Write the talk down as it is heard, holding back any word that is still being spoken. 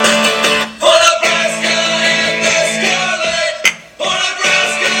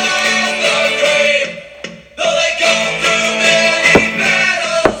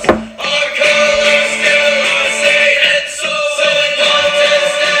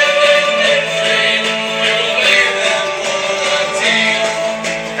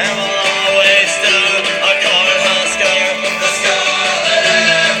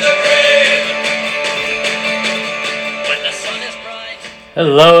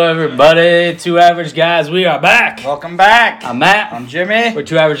Hello, everybody. Two Average Guys. We are back. Welcome back. I'm Matt. I'm Jimmy. We're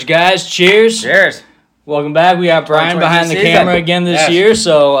Two Average Guys. Cheers. Cheers. Welcome back. We got Brian behind the camera again this year,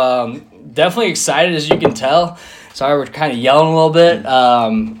 so definitely excited, as you can tell. Sorry, we're kind of yelling a little bit. I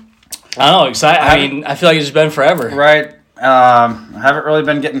don't know, excited. I feel like it's been forever. Right. I haven't really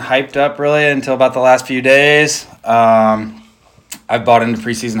been getting hyped up really until about the last few days. I've bought into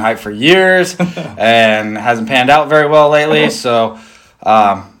preseason hype for years and it hasn't panned out very well lately. So,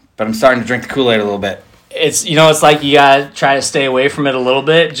 but I'm starting to drink the Kool-Aid a little bit. It's like you gotta try to stay away from it a little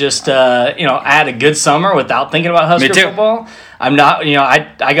bit. Just I had a good summer without thinking about Husker football. I'm not,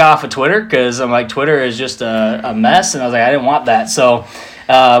 I got off of Twitter because I'm like, Twitter is just a mess, and I was like, I didn't want that. So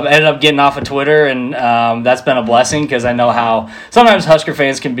ended up getting off of Twitter, and that's been a blessing because I know how sometimes Husker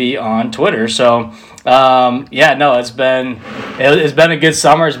fans can be on Twitter. So it's been a good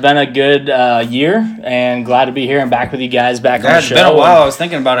summer. It's been a good year, and glad to be here and back with you guys back on the show. It's been a while. I was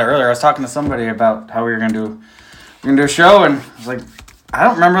thinking about it earlier. I was talking to somebody about how we were gonna do a show, and I was like, I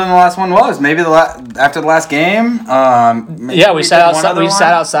don't remember when the last one was. Maybe after the last game. We sat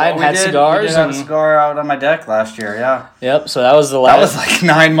outside and had cigars. We did have a cigar out on my deck last year. Yeah. Yep. So that was the last. That was like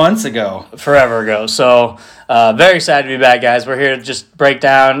 9 months ago. Forever ago. So very excited to be back, guys. We're here to just break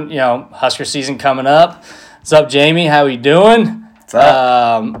down, Husker season coming up. What's up, Jamie? How we doing? What's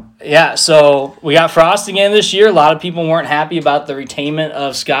up? So we got Frost again this year. A lot of people weren't happy about the retainment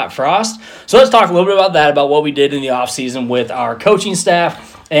of Scott Frost. So let's talk a little bit about that, about what we did in the offseason with our coaching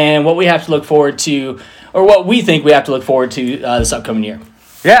staff and what we have to look forward to, or what we think we have to look forward to this upcoming year.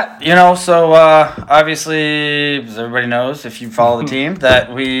 Yeah, so obviously, as everybody knows, if you follow the team,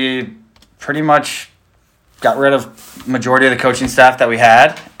 that we pretty much got rid of majority of the coaching staff that we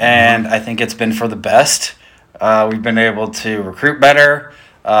had, and I think it's been for the best. We've been able to recruit better.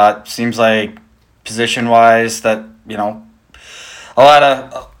 Seems like position-wise that, a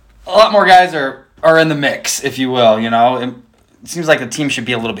lot more guys are in the mix, if you will, It seems like the team should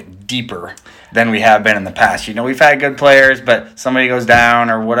be a little bit deeper than we have been in the past. We've had good players, but somebody goes down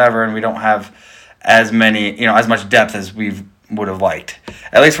or whatever, and we don't have as many, as much depth as we would have liked.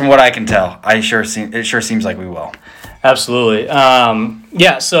 At least from what I can tell, it sure seems like we will. Absolutely.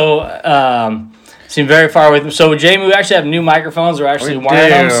 Seem very far away. So, Jamie, we actually have new microphones. We're actually wiring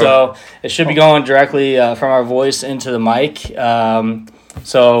them, so it should be going directly from our voice into the mic.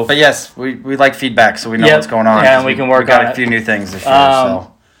 But yes, we like feedback, so we know what's going on. Yeah, and we can work on a few new things this year.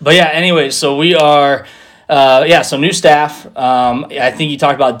 But yeah, anyway, so we are, so new staff. I think you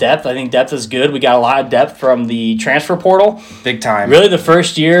talked about depth. I think depth is good. We got a lot of depth from the transfer portal. Big time. Really, the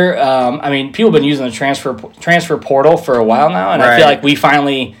first year, people have been using the transfer portal for a while now, and I feel like we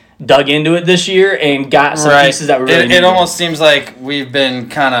finally dug into it this year and got some pieces that we really needed. It almost seems like we've been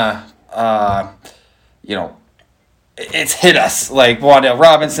kind of, it's hit us, like Wandale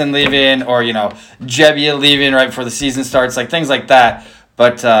Robinson leaving or, Jebbia leaving right before the season starts, like things like that.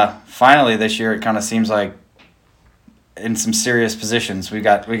 But finally this year it kind of seems like in some serious positions we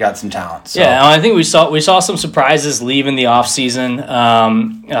got some talent. So. Yeah, and I think we saw some surprises leaving the offseason.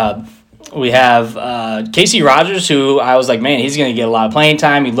 We have Casey Rogers, who I was like, man, he's going to get a lot of playing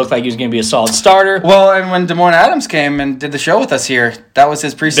time. He looked like he was going to be a solid starter. Well, and when Des Moines Adams came and did the show with us here, that was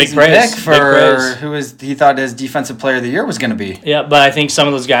his preseason pick for he thought his defensive player of the year was going to be. Yeah, but I think some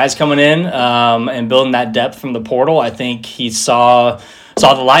of those guys coming in and building that depth from the portal, I think he saw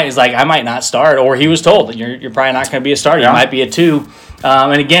the light. He's like, I might not start, or he was told you're probably not going to be a starter. You might be a 2.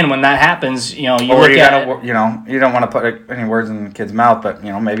 And again, when that happens, you don't want to put any words in the kid's mouth, but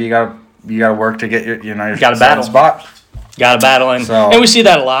maybe you got to work to get your got to battle spot. Got to battle, and we see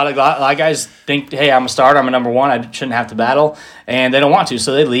that a lot. A lot of guys think, hey, I'm a starter, I'm a number 1, I shouldn't have to battle, and they don't want to,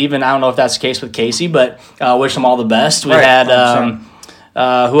 so they leave. And I don't know if that's the case with Casey, but wish them all the best. We had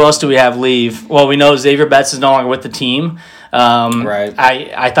who else do we have leave? Well, we know Xavier Betts is no longer with the team.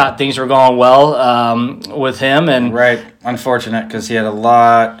 I thought things were going well with him, and unfortunate because he had a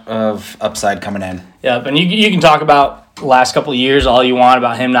lot of upside coming in. Yeah, and you can talk about the last couple of years all you want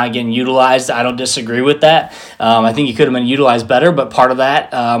about him not getting utilized. I don't disagree with that. I think he could have been utilized better, but part of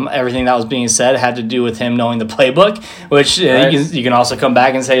that, everything that was being said, had to do with him knowing the playbook, which you can also come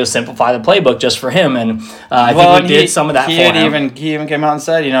back and say, simplify the playbook just for him. And I think we did some of that for him. He even came out and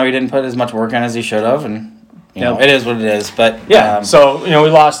said, he didn't put as much work in as he should have, and it is what it is. But we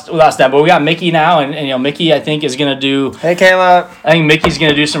lost that, but we got Mickey now, and Mickey I think is going to do. Hey, Kayla. I think Mickey's going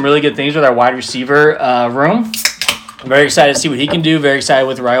to do some really good things with our wide receiver room. I'm very excited to see what he can do. Very excited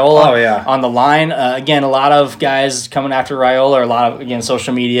with Raiola on the line. Again, a lot of guys coming after Raiola, a lot of,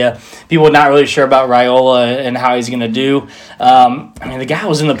 social media. People not really sure about Raiola and how he's going to do. The guy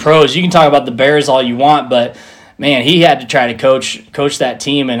was in the pros. You can talk about the Bears all you want, but man, he had to try to coach that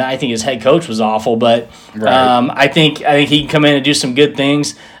team, and I think his head coach was awful. But I think he can come in and do some good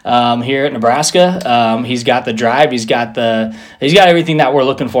things here at Nebraska. He's got the drive. He's got everything that we're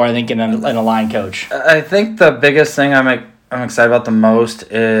looking for, I think, in a line coach. I think the biggest thing I'm excited about the most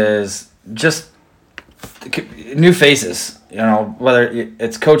is just new faces. Whether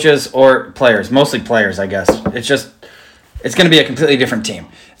it's coaches or players, mostly players, I guess. It's going to be a completely different team.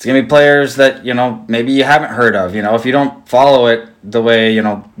 It's going to be players that, maybe you haven't heard of. If you don't follow it the way,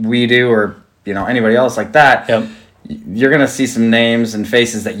 we do or, anybody else like that, you're going to see some names and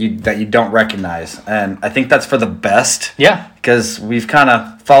faces that you don't recognize. And I think that's for the best. Yeah. Because we've kind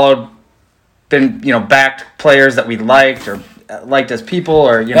of backed players that we liked or liked as people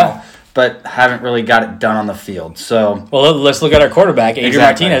or, but haven't really got it done on the field. So, well, let's look at our quarterback, Adrian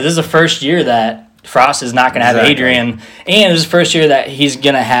Martinez. This is the first year that Frost is not going to have Adrian, and this is the first year that he's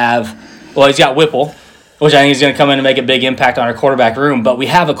going to have. Well, he's got Whipple, which I think is going to come in and make a big impact on our quarterback room. But we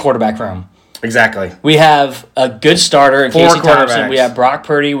have a quarterback room. Exactly. We have a good starter in Casey Thompson. We have Brock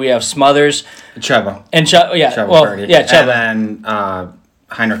Purdy. We have Smothers. Chubba. And Chubba. Yeah, Chubba. And then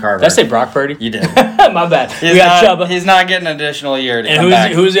Heinrich Harburg. Did I say Brock Purdy? You did. My bad. We got Chubba. He's not getting an additional year to come back.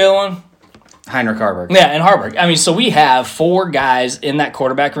 And who's the other one? Heinrich Harburg. Yeah, and Harburg. I mean, so we have 4 guys in that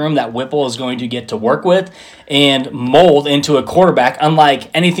quarterback room that Whipple is going to get to work with and mold into a quarterback, unlike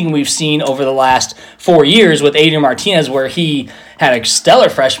anything we've seen over the last 4 years with Adrian Martinez, where he had a stellar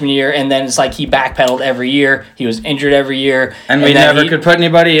freshman year, and then it's like he backpedaled every year. He was injured every year. And we never could put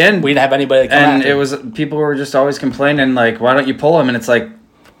anybody in. We didn't have anybody that come And after. People were just always complaining, like, why don't you pull him? And it's like,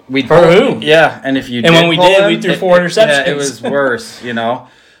 For who? Yeah, and if you when we did, we threw 4 interceptions. Yeah, it was worse,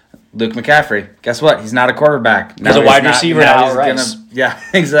 Luke McCaffrey. Guess what? He's not a quarterback. He's a wide receiver now. Yeah,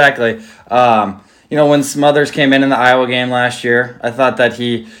 exactly. When Smothers came in the Iowa game last year, I thought that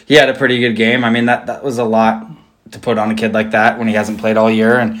he had a pretty good game. I mean, that was a lot to put on a kid like that when he hasn't played all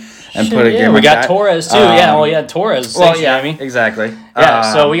year and put a game. We got Torres too. Torres. Well, yeah, exactly.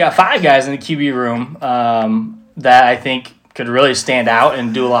 Yeah, so we got 5 guys in the QB room that I think could really stand out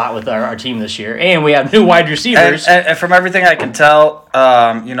and do a lot with our team this year. And we have new wide receivers. And from everything I can tell,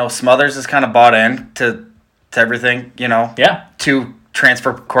 Smothers is kind of bought in to everything, Yeah. 2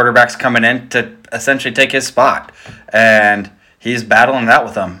 transfer quarterbacks coming in to essentially take his spot. And he's battling it out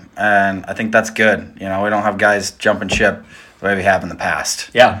with them. And I think that's good. We don't have guys jumping ship the way we have in the past.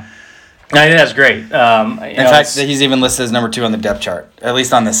 Yeah. I think that's great. In fact, he's even listed as number 2 on the depth chart, at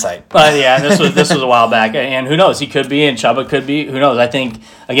least on this site. This was a while back, and who knows? He could be, and Chubba could be. Who knows? I think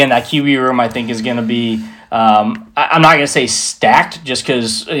again that QB room I think is going to be. I'm not going to say stacked, just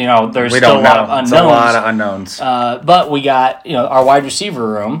because there's still a lot of unknowns. It's a lot of unknowns. But we got our wide receiver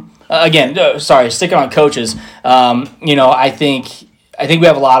room sticking on coaches. I think we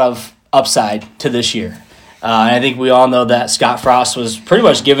have a lot of upside to this year. And I think we all know that Scott Frost was pretty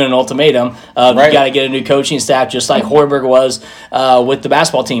much given an ultimatum of you got to get a new coaching staff, just like Hoiberg was with the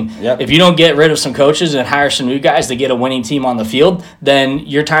basketball team. Yep. If you don't get rid of some coaches and hire some new guys to get a winning team on the field, then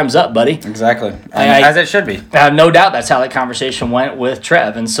your time's up, buddy. Exactly. As it should be. I have no doubt that's how that conversation went with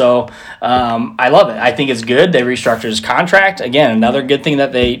Trev. And so I love it. I think it's good. They restructured his contract. Again, another good thing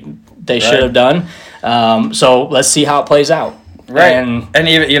that they should have done. So let's see how it plays out. Right. And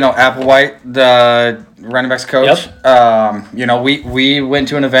even, Applewhite, the running backs coach, we went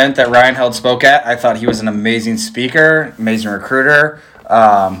to an event that Ryan Held spoke at. I thought he was an amazing speaker, amazing recruiter.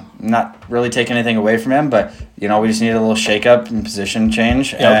 Not really taking anything away from him, but, we just needed a little shake-up and position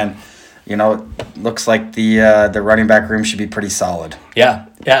change. Yep. And, it looks like the running back room should be pretty solid. Yeah.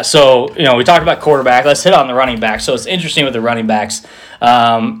 Yeah. So, we talked about quarterback. Let's hit on the running back. So it's interesting with the running backs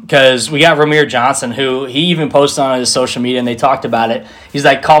because we got Ramir Johnson, who he even posted on his social media, and they talked about it. He's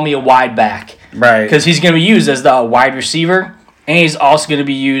like, call me a wide back. Right. Because he's going to be used as the wide receiver, and he's also going to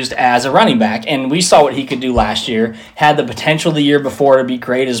be used as a running back. And we saw what he could do last year. Had the potential the year before to be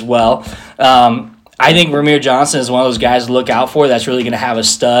great as well. I think Ramir Johnson is one of those guys to look out for that's really going to have a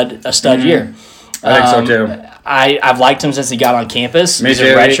stud year. I think so too. I've liked him since he got on campus. He's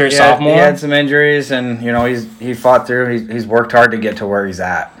a redshirt sophomore. He had some injuries, and he fought through. He's worked hard to get to where he's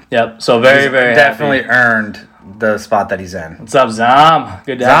at. Yep. So very definitely happy. Earned the spot that he's in. What's up, Zom?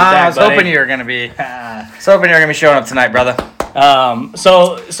 Good to have you back, I was hoping you were gonna be. Showing up tonight, brother.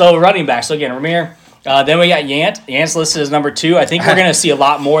 So running back. So again, Ramir. Then we got Yant. Yant's listed as number 2. I think we're going to see a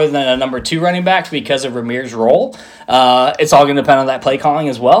lot more than a number 2 running back because of Ramir's role. It's all going to depend on that play calling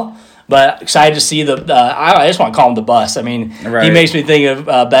as well. But excited to see I just want to call him the bus. I mean, right. He makes me think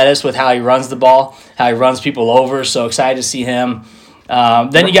of Bettis with how he runs the ball, how he runs people over. So excited to see him.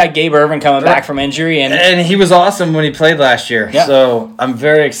 Then you got Gabe Ervin coming back from injury. And he was awesome when he played last year. Yeah. So I'm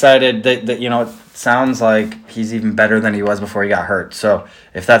very excited that sounds like he's even better than he was before he got hurt. So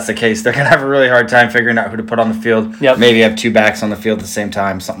if that's the case, they're going to have a really hard time figuring out who to put on the field. Yep. Maybe have two backs on the field at the same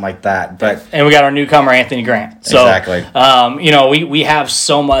time, something like that. And we got our newcomer, Anthony Grant. So, exactly. We have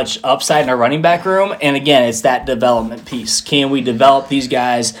so much upside in our running back room. And again, it's that development piece. Can we develop these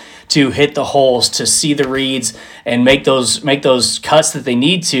guys to hit the holes, to see the reads, and make those cuts that they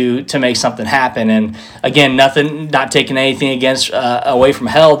need to make something happen? And again, not taking anything against away from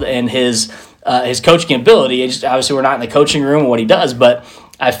Held and his coaching ability. Obviously, we're not in the coaching room and what he does, but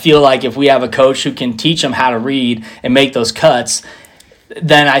I feel like if we have a coach who can teach him how to read and make those cuts,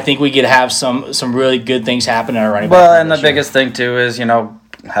 then I think we could have some really good things happen in our running back. Well, and the biggest thing too is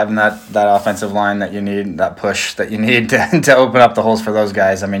having that offensive line that you need, that push that you need to open up the holes for those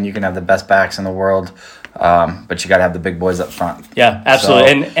guys. I mean, you can have the best backs in the world, but you got to have the big boys up front. Yeah,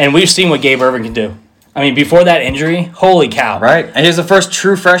 absolutely. So, and we've seen what Gabe Ervin can do. I mean, before that injury, holy cow. Right. And he's the first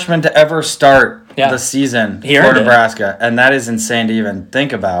true freshman to ever start the season for Nebraska. And that is insane to even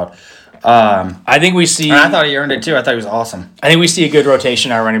think about. I think we see... I thought he earned it too. I thought he was awesome. I think we see a good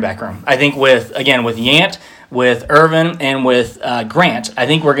rotation in our running back room. I think with Yant, with Ervin, and with Grant, I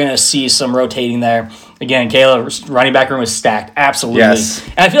think we're going to see some rotating there. Again, Caleb's running back room is stacked. Absolutely. Yes.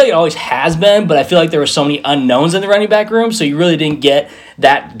 And I feel like it always has been, but I feel like there were so many unknowns in the running back room, so you really didn't get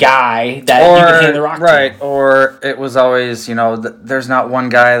that guy that you could hand the rock to. Right, or it was always, there's not one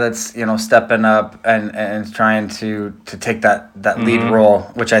guy that's, stepping up and trying to take that lead role,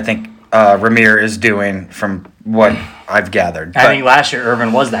 which I think Ramir is doing from what I've gathered. I think last year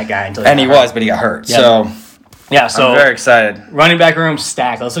Ervin was that guy until he was, but he got hurt. Yep. So... Yeah, so I'm very excited. Running back room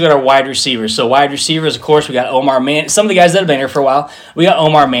stacked. Let's look at our wide receivers. So wide receivers, of course, we got Omar Manning. Some of the guys that have been here for a while. We got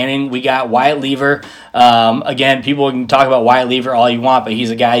Omar Manning. We got Wyatt Lever. Again, people can talk about Wyatt Lever all you want, but he's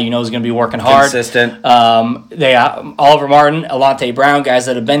a guy is going to be working hard. Consistent. They got Oliver Martin, Alante Brown, guys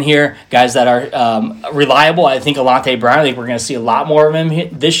that have been here, guys that are reliable. I think Alante Brown, I think we're going to see a lot more of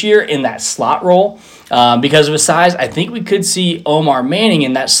him this year in that slot role. Because of his size, I think we could see Omar Manning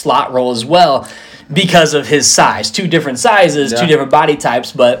in that slot role as well. Because of his size. Two different sizes, two different body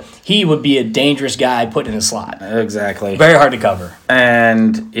types, but he would be a dangerous guy put in a slot. Exactly. Very hard to cover.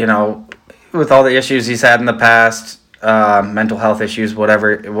 And, with all the issues he's had in the past, mental health issues,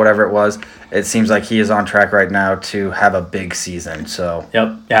 whatever it was, it seems like he is on track right now to have a big season. So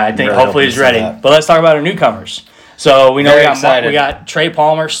Yep. Yeah, I think really hopefully he's ready. But let's talk about our newcomers. So we know we got Trey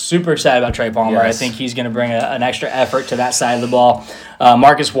Palmer. Super excited about Trey Palmer. Yes. I think he's going to bring an extra effort to that side of the ball.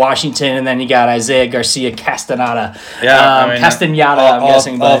 Marcus Washington, and then you got Isaiah Garcia Castaneda. Yeah, Castaneda. I'm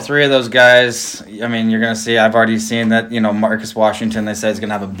guessing. All three of those guys. I mean, you're going to see. I've already seen that. Marcus Washington. They said is going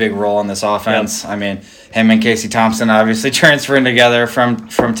to have a big role in this offense. Yep. I mean, him and Casey Thompson obviously transferring together from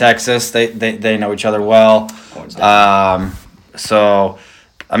Texas. They know each other well. So.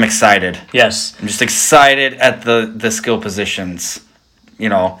 I'm excited. Yes. I'm just excited at the skill positions,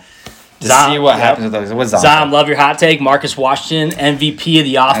 to see what happens with those. What's Zom, love your hot take. Marcus Washington, MVP of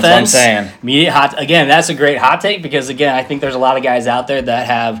the offense. That's what I'm saying. Immediate hot. Again, that's a great hot take because, again, I think there's a lot of guys out there that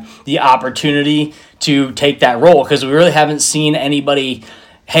have the opportunity to take that role because we really haven't seen anybody –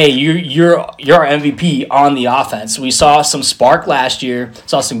 hey, you're our MVP on the offense. We saw some spark last year,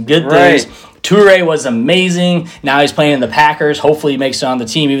 saw some good things. Toure was amazing. Now he's playing in the Packers. Hopefully he makes it on the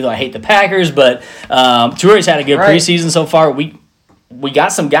team, even though I hate the Packers. But Toure's had a good preseason so far. We got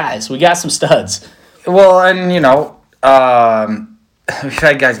some guys. We got some studs. Well, and, we've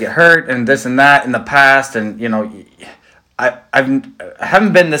had guys get hurt and this and that in the past. And, I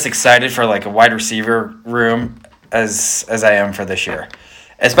haven't been this excited for, like, a wide receiver room as I am for this year.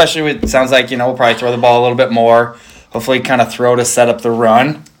 Especially with, sounds like, we'll probably throw the ball a little bit more. Hopefully kind of throw to set up the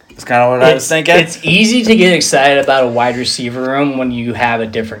run. That's kind of what I was thinking. It's easy to get excited about a wide receiver room when you have a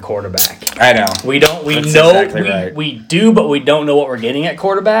different quarterback. I know. We do, but we don't know what we're getting at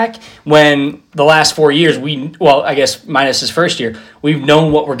quarterback. When the last 4 years, I guess minus his first year, we've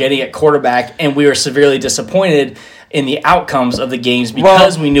known what we're getting at quarterback, and we were severely disappointed in the outcomes of the games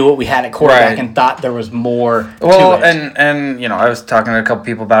because we knew what we had at quarterback and thought there was more to it. And I was talking to a couple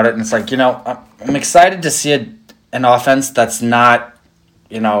people about it, and it's like, I'm excited to see an offense that's not,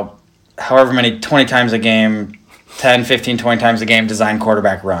 however many 20 times a game, 10, 15, 20 times a game design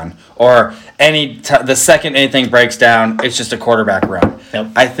quarterback run. Or the second anything breaks down, it's just a quarterback run.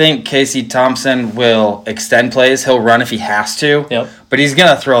 Yep. I think Casey Thompson will extend plays. He'll run if he has to, but he's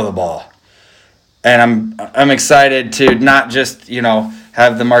going to throw the ball. And I'm excited to not just,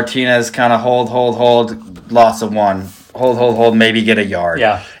 have the Martinez kind of hold, loss of one. Hold, maybe get a yard.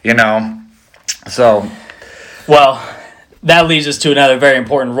 Yeah. So. Well, that leads us to another very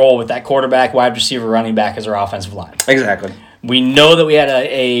important role with that quarterback, wide receiver, running back as our offensive line. Exactly. We know that we had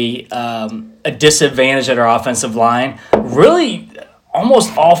a disadvantage at our offensive line. Really,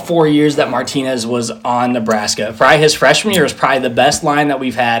 almost all 4 years that Martinez was on Nebraska. Probably his freshman year was probably the best line that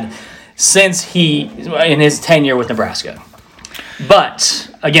we've had since in his tenure with Nebraska. But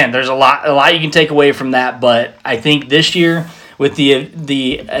again, there's a lot you can take away from that. But I think this year, with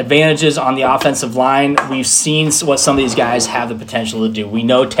the advantages on the offensive line, we've seen what some of these guys have the potential to do. We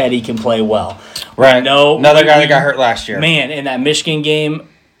know Teddy can play well. Right. Another guy that got hurt last year. Man, in that Michigan game,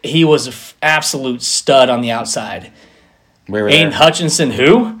 he was an absolute stud on the outside. We were Aiden there. Hutchinson,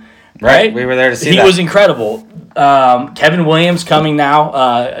 who? Right. We were there to see that. He was incredible. Kevin Williams coming now,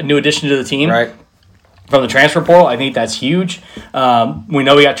 a new addition to the team. Right. From the transfer portal, I think that's huge. We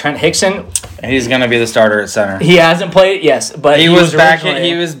know we got Trent Hickson. He's going to be the starter at center. He hasn't played, yes, but he was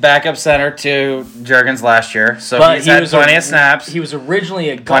backup center to Juergens last year, so he's had plenty of snaps. He was originally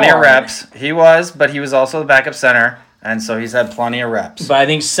a guard. Plenty of reps. But he was also the backup center, and so he's had plenty of reps. But I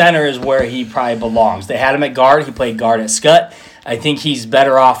think center is where he probably belongs. They had him at guard. He played guard at Scott. I think he's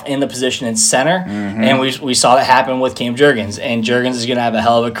better off in the position in center, and we saw that happen with Cam Juergens. And Juergens is going to have a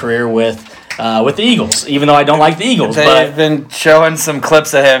hell of a career with the Eagles, even though I don't like the Eagles. They've been showing some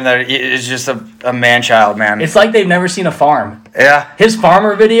clips of him that is just a man-child, man. It's like they've never seen a farm. Yeah. His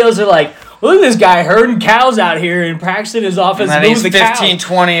farmer videos are like, look at this guy herding cows out here and practicing his offense. And then he's 15,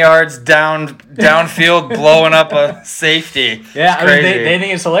 20 yards downfield blowing up a safety. Yeah, I mean, they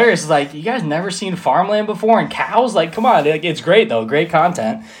think it's hilarious. It's like, you guys never seen farmland before and cows? Like, come on. It's great, though. Great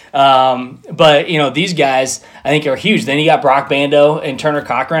content. But, these guys, I think, are huge. Then you got Brock Bando and Turner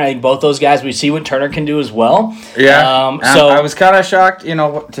Cochran. I think both those guys, we see what Turner can do as well. Yeah. So I was kind of shocked,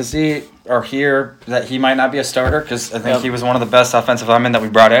 to see or hear that he might not be a starter because I think he was one of the best offensive linemen that we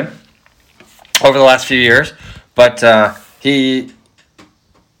brought in over the last few years, but he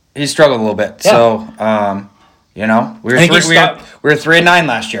struggled a little bit. Yeah. So, we were 3-9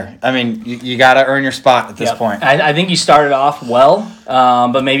 last year. I mean, you got to earn your spot at this point. I think he started off well,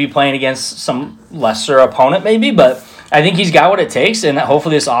 but maybe playing against some lesser opponent, maybe. But I think he's got what it takes, and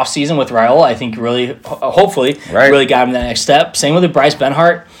hopefully this offseason with Raul, I think really got him the next step. Same with Bryce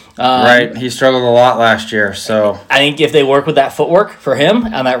Benhart. Right, he struggled a lot last year, so I think if they work with that footwork for him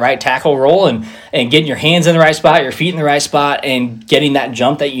on that right tackle role and getting your hands in the right spot, your feet in the right spot, and getting that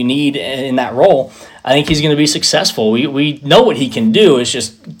jump that you need in that role, I think he's going to be successful. We know what he can do. It's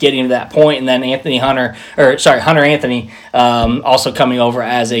just getting to that point, and then Hunter Anthony also coming over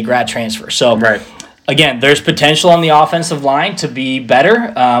as a grad transfer. So right. Again, there's potential on the offensive line to be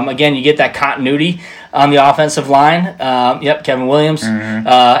better. Again, you get that continuity on the offensive line. Kevin Williams.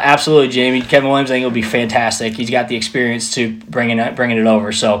 Absolutely, Jamie. Kevin Williams, I think will be fantastic. He's got the experience to bringing it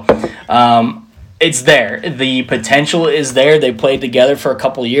over. So it's there. The potential is there. They played together for a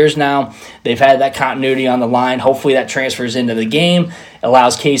couple of years now. They've had that continuity on the line. Hopefully that transfers into the game.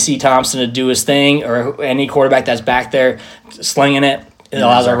 Allows Casey Thompson to do his thing, or any quarterback that's back there slinging it. It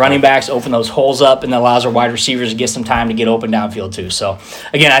allows our running backs to open those holes up, and it allows our wide receivers to get some time to get open downfield too. So,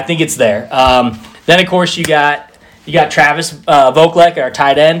 again, I think it's there. Then, of course, you got Travis Vokalek, our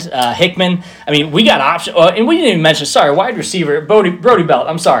tight end, Hickman. I mean, we got options. And we didn't even mention, wide receiver, Brody Belt.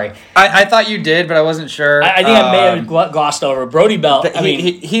 I'm sorry. I thought you did, but I wasn't sure. I think I may have glossed over. Brody Belt,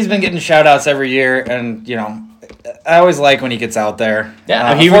 he's been getting shout-outs every year, and, I always like when he gets out there.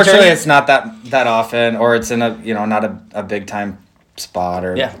 Yeah, unfortunately, it's not that often, or it's in a, not a big-time spot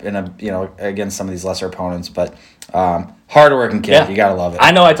or in a against some of these lesser opponents, but hard-working kid, you gotta love it.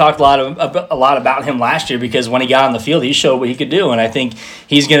 I know I talked a lot about him last year because when he got on the field, he showed what he could do, and I think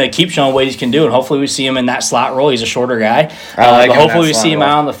he's gonna keep showing what he can do, and hopefully we see him in that slot role. He's a shorter guy, but hopefully we see him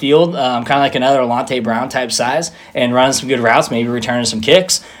out on the field, kind of like another Alante Brown type size, and running some good routes, maybe returning some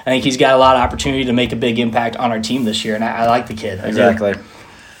kicks. I think he's got a lot of opportunity to make a big impact on our team this year, and I like the kid. Exactly.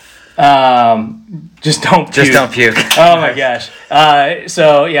 Just don't puke. Just don't puke. Oh my gosh.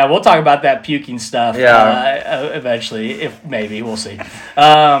 We'll talk about that puking stuff. Eventually, if maybe we'll see.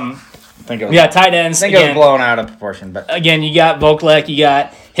 Tight ends. I think it was blown out of proportion, but again, you got Vokalek, you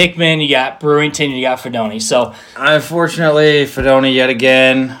got Hickman, you got Brewington, you got Fedoni. So unfortunately, Fedoni yet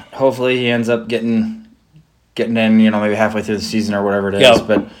again. Hopefully, he ends up getting in. Maybe halfway through the season or whatever it is.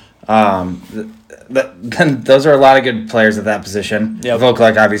 But those are a lot of good players at that position. Yep.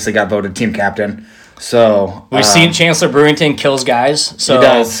 Vokalek obviously got voted team captain. So we've seen Chancellor Brewington kills guys. So he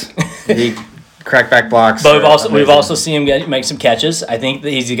does. He crackback blocks. But we've also seen him make some catches. I think that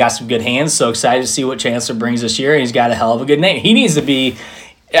he's got some good hands. So excited to see what Chancellor brings this year. He's got a hell of a good name. He needs to be.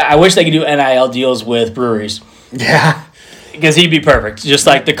 I wish they could do NIL deals with breweries. Yeah. Because he'd be perfect, just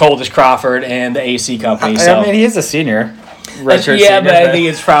like the Coldest Crawford and the AC company. I mean, he is a senior. redshirt yeah, senior, but I think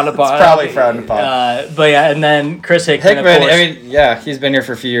it's frowned upon. It's probably frowned upon. But yeah, and then Chris Hickman, of course. I mean, he's been here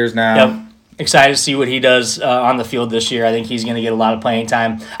for a few years now. Yep. Excited to see what he does on the field this year. I think he's going to get a lot of playing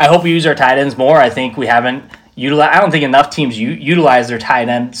time. I hope we use our tight ends more. I think we haven't utilized. I don't think enough teams utilize their tight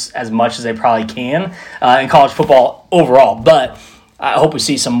ends as much as they probably can in college football overall. But I hope we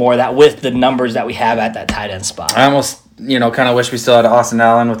see some more of that with the numbers that we have at that tight end spot. I almost, kind of wish we still had Austin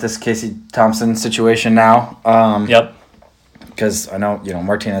Allen with this Casey Thompson situation now. Yep. Because I know,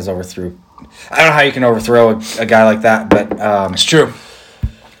 Martinez overthrew. I don't know how you can overthrow a guy like that, but it's true.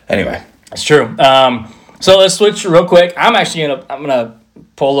 Anyway, it's true. So let's switch real quick. I'm gonna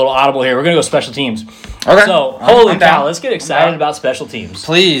pull a little audible here. We're gonna go special teams. Okay. So holy cow, let's get excited about special teams.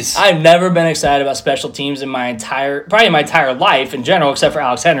 Please. I've never been excited about special teams in my entire life in general, except for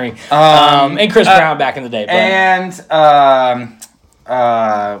Alex Henry and Chris Brown back in the day. But. And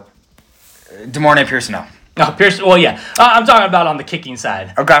DeMornay Pearson. No, Pearson. Well, yeah, I'm talking about on the kicking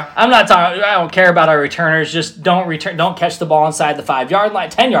side. Okay. I'm not talking. I don't care about our returners. Just don't catch the ball inside the 5-yard line,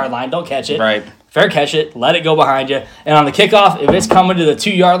 10-yard line. Don't catch it. Right. Fair catch it. Let it go behind you. And on the kickoff, if it's coming to the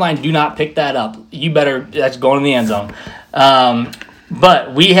 2-yard line, do not pick that up. That's going in the end zone.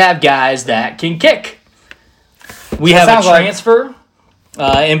 But we have guys that can kick. We have a transfer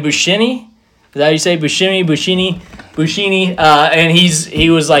in Buschini. Is that how you say Buschini? And he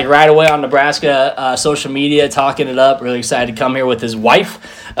was like right away on Nebraska social media talking it up. Really excited to come here with his wife.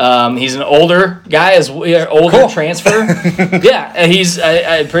 He's an older guy, older transfer. Yeah, and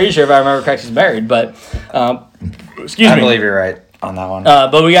I'm pretty sure if I remember correctly, he's married. But excuse me, I believe you're right on that one.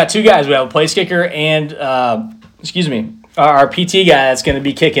 But we got two guys. We have a place kicker and our PT guy that's going to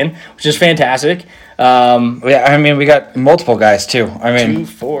be kicking, which is fantastic. We got multiple guys too. 2,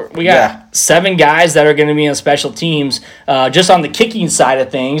 4. We got 7 guys that are going to be on special teams, just on the kicking side of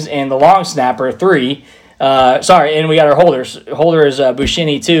things, and the long snapper 3. And we got our holders. Holder is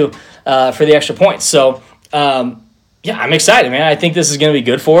Buschini too for the extra points. So I'm excited, man. I think this is going to be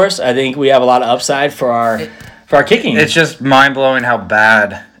good for us. I think we have a lot of upside for our kicking. It's just mind blowing how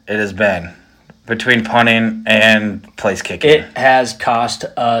bad it has been. Between punting and place kicking. It has cost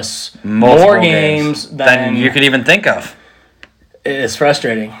us more games than you could even think of. It's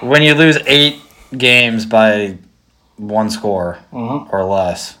frustrating. When you lose 8 games by 1 score or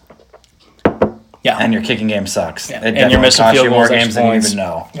less. Yeah. And your kicking game sucks. Yeah. And you're missing field goals, more games than you even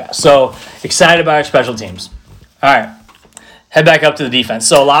know. Yeah. So excited about our special teams. All right. Head back up to the defense.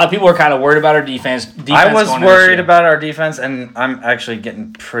 So a lot of people are kind of worried about our defense. I was worried about our defense, and I'm actually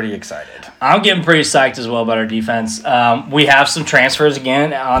getting pretty excited. I'm getting pretty psyched as well about our defense. We have some transfers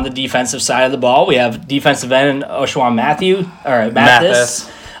again on the defensive side of the ball. We have defensive end Oshawan Mathis.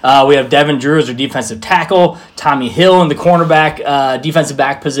 We have Devin Drew as our defensive tackle. Tommy Hill in the cornerback, defensive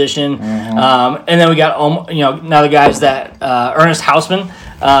back position. And then we got now the guys that Ernest Hausman,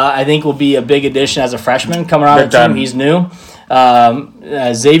 I think will be a big addition as a freshman coming on the team. He's new.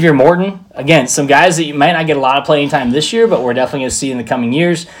 Xavier Morton, again, some guys that you might not get a lot of playing time this year, but we're definitely going to see in the coming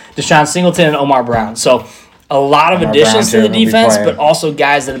years. Deshaun Singleton and Omar Brown. So a lot of additions to the defense, but also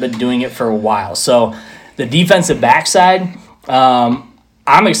guys that have been doing it for a while. So the defensive backside,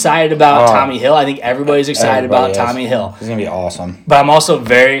 I'm excited about Tommy Hill. I think everybody's excited about Tommy Hill. He's going to be awesome. But I'm also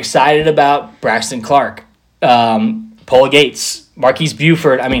very excited about Braxton Clark, Paula Gates, Marquise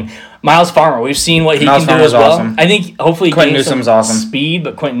Buford. Miles Farmer, we've seen what he can do as well. Awesome. I think hopefully Quentin Newsom's awesome. Speed,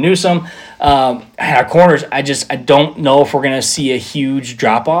 but Quentin Newsome, our corners, I don't know if we're going to see a huge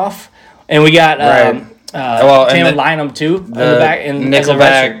drop off. And we got Taylor Lynham too in the back.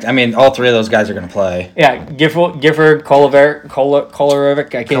 Nickelback. All 3 of those guys are going to play. Yeah, Gifford, Kolarevic,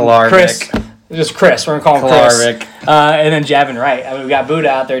 Chris. Just Chris. We're going to call him Chris. And then Javin Wright. We got Buddha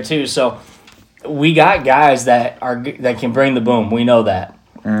out there too. So we got guys that can bring the boom. We know that.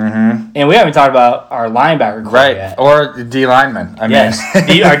 Mm-hmm. And we haven't talked about our linebacker core yet. Or D linemen. Our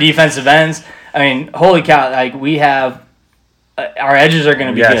defensive ends. Holy cow! We have our edges are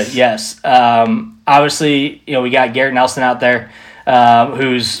going to be good. Yes. Obviously, we got Garrett Nelson out there,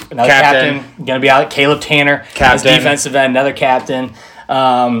 who's another captain. Going to be out. Caleb Tanner, as defensive end, another captain.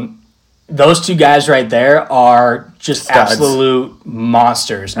 Those 2 guys right there are just studs. Absolute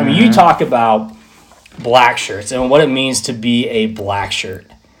monsters. You talk about black shirts and what it means to be a black shirt.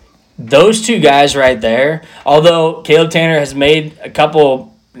 Those 2 guys right there, although Caleb Tanner has made a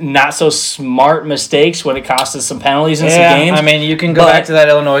couple not so smart mistakes when it cost us some penalties in some games. You can go back to that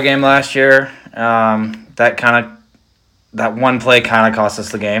Illinois game last year. That one play kind of cost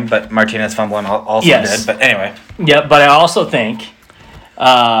us the game, but Martinez fumbling also did. But anyway. Yeah, but I also think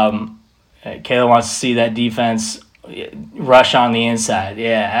Caleb wants to see that defense Rush on the inside.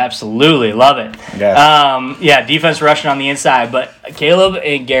 Yeah, absolutely. Love it. Yes. Defense rushing on the inside. But Caleb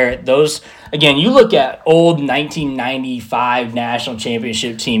and Garrett, those, again, you look at old 1995 national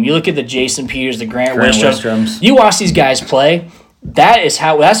championship team. You look at the Jason Peters, the Grant Wistroms. You watch these guys play. That's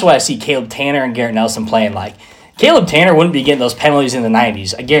what I see Caleb Tanner and Garrett Nelson playing like. Caleb Tanner wouldn't be getting those penalties in the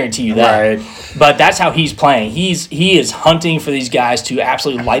 90s. I guarantee you that. Right. But that's how he's playing. He is hunting for these guys to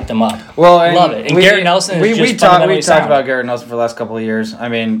absolutely light them up. Well, love it. And Garrett Nelson is just fundamentally sound. We talked about Garrett Nelson for the last couple of years. I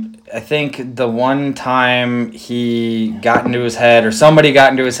mean, I think the one time he got into his head or somebody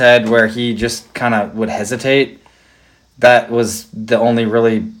got into his head where he just kind of would hesitate, that was the only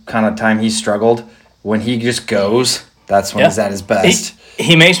really kind of time he struggled. When he just goes, that's when he's at his best.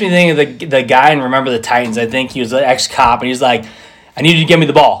 He makes me think of the guy in Remember the Titans. I think he was an ex-cop, and he's like, I need you to give me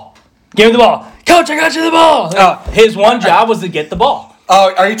the ball. Give me the ball. Coach, I got you the ball. His one job was to get the ball.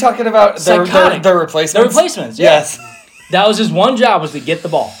 Oh, are you talking about the replacements? The replacements, yes. That was his one job, was to get the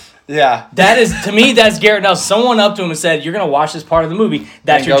ball. Yeah. That is, to me, that's Garrett Nelson. Someone went up to him and said, you're going to watch this part of the movie.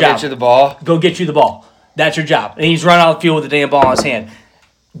 That's your job. Go get you the ball. Go get you the ball. That's your job. And he's running out the field with the damn ball in his hand.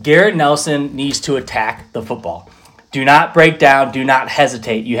 Garrett Nelson needs to attack the football. Do not break down. Do not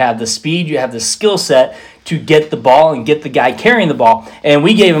hesitate. You have the speed. You have the skill set to get the ball and get the guy carrying the ball. And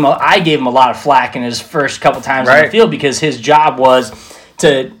I gave him a lot of flack in his first couple times on the field because his job was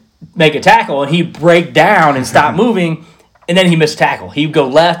to make a tackle, and he'd break down and stop moving, and then he missed a tackle. He'd go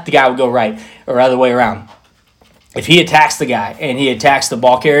left, the guy would go right, or other way around. If he attacks the guy and he attacks the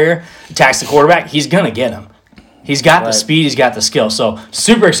ball carrier, attacks the quarterback, he's going to get him. He's got the speed. He's got the skill. So,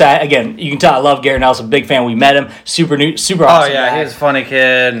 super excited. Again, you can tell I love Garrett Nelson. Big fan. We met him. Super awesome guy. He was a funny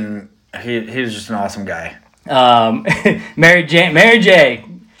kid, and he was just an awesome guy. Mary J.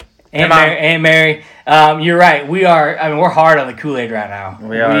 Aunt Mary. You're right. We are. I mean, we're hard on the Kool-Aid right now.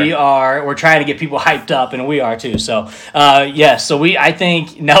 We are. We're trying to get people hyped up, and we are too. So, yes. So I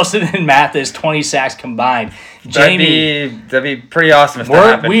think Nelson and Mathis 20 sacks combined. Jamie, that'd be pretty awesome if that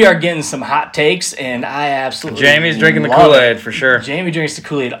happened. We are getting some hot takes, and I absolutely Jamie's drinking the Kool-Aid for sure. Jamie drinks the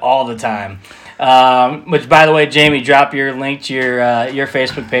Kool-Aid all the time. Which, by the way, Jamie, drop your link to your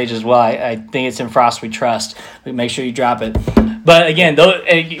Facebook page as well. I think it's in Frost We Trust. Make sure you drop it. But again, we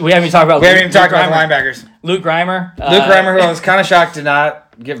haven't even talked about. We haven't even talked about the linebackers. Luke Reimer. Who I was kind of shocked did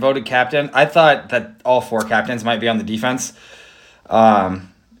not get voted captain. I thought that all four captains might be on the defense.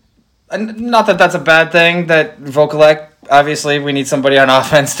 And not that that's a bad thing. That Vokalek, obviously, we need somebody on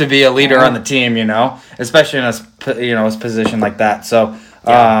offense to be a leader on the team. Especially in his position like that. So,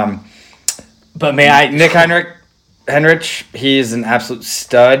 but Nick Henrich, he's an absolute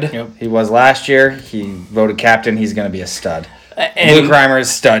stud. Yep. He was last year. He voted captain. He's going to be a stud. And Luke Reimer is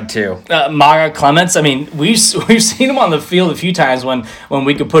stud too. Maga Clements, I mean, we've seen him on the field a few times when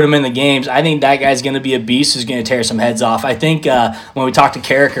we could put him in the games. I think that guy's going to be a beast who's going to tear some heads off. I think when we talked to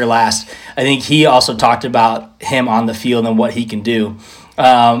Carricker last, I think he also talked about him on the field and what he can do.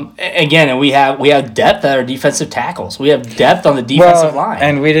 Again, and we have depth at our defensive tackles. We have depth on the defensive line.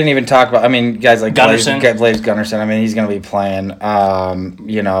 And we didn't even talk about, guys like Gunnarsson. Blaise Gunnarsson. I mean, he's going to be playing.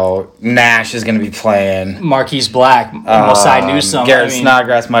 Nash is going to be playing. Marquise Black, Mosai Newsome. Garrett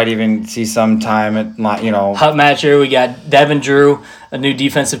Snodgrass might even see some time at, Hut Matcher. We got Devin Drew, a new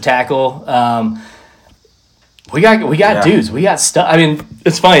defensive tackle. We got dudes. We got stuff. I mean,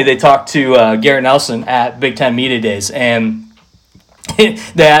 it's funny. They talked to Garrett Nelson at Big Ten Media Days, and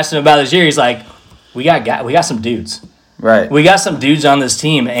they asked him about this year. He's like, we got some dudes. Right. We got some dudes on this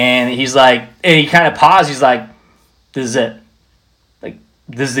team, and he's like, and he kind of paused. He's like, this is it. Like,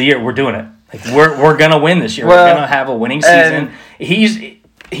 this is the year we're doing it. Like, we're gonna win this year. We're gonna have a winning season.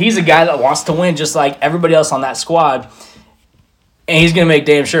 He's a guy that wants to win, just like everybody else on that squad. And he's gonna make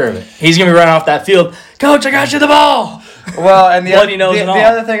damn sure of it. He's gonna be running off that field. Coach, I got you the ball. Well, and the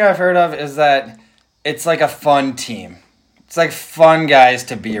other thing I've heard of is that it's like a fun team. It's like fun guys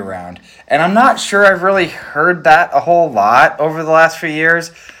to be around. And I'm not sure I've really heard that a whole lot over the last few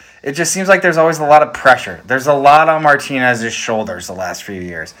years. It just seems like there's always a lot of pressure. There's a lot on Martinez's shoulders the last few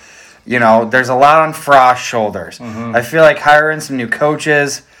years. There's a lot on Frost's shoulders. Mm-hmm. I feel like hiring some new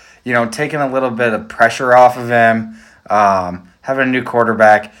coaches, taking a little bit of pressure off of him, having a new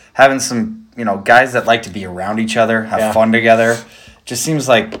quarterback, having some, guys that like to be around each other, have fun together. Just seems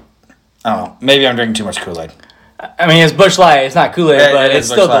like, I don't know, maybe I'm drinking too much Kool-Aid. I mean, it's Busch Light. It's not Kool-Aid, but it's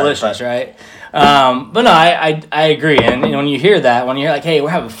still delicious, right? But no, I agree. And when you hear that, when you're like, hey,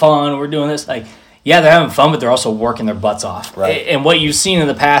 we're having fun, we're doing this, like, yeah, they're having fun, but they're also working their butts off. Right. And what you've seen in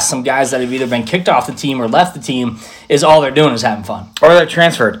the past, some guys that have either been kicked off the team or left the team, is all they're doing is having fun. Or they're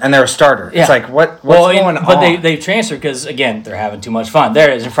transferred and they're a starter. Yeah. It's like, what's going on? But they've transferred because, again, they're having too much fun. There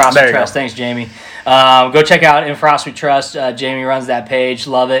it is, In Frost We Trust. Thanks, Jamie. Go check out In Frost We Trust. Jamie runs that page.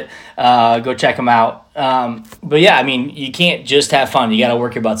 Love it. Go check him out. But, yeah, I mean, you can't just have fun. You got to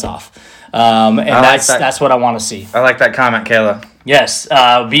work your butts off. And that's what I want to see. I like that comment, Kayla. Yes,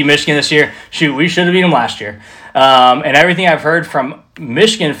 beat Michigan this year. Shoot, we should have beat them last year. And everything I've heard from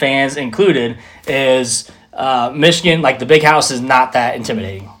Michigan fans included is Michigan, like the big house is not that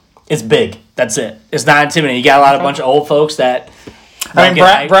intimidating. It's big. That's it. It's not intimidating. You got a bunch of old folks that... I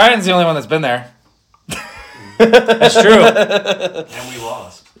mean, Brian's the only one that's been there. That's true. And we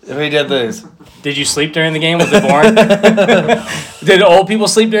lost. We did lose. Did you sleep during the game? Was it boring? Did old people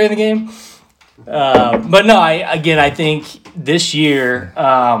sleep during the game? But no, I think this year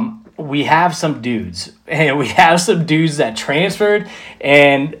we have some dudes. And we have some dudes that transferred.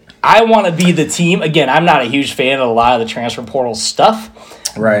 And I want to be the team. Again, I'm not a huge fan of a lot of the transfer portal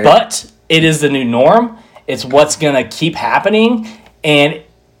stuff. Right. But it is the new norm. It's what's going to keep happening. And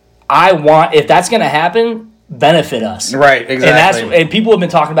if that's going to happen, benefit us. Right, exactly. And people have been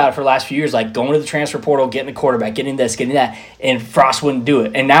talking about it for the last few years, like going to the transfer portal, getting the quarterback, getting this, getting that, and Frost wouldn't do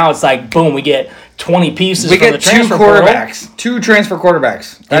it. And now it's like, boom, we get 20 pieces from the transfer portal. We get two transfer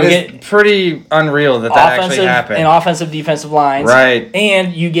quarterbacks. That is pretty unreal that actually happened. And offensive, defensive lines. Right.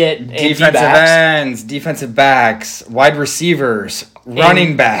 And you get defensive ends, defensive backs, wide receivers,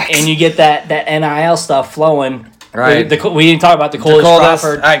 running backs. And you get that NIL stuff flowing. Right. We didn't talk about DeColdest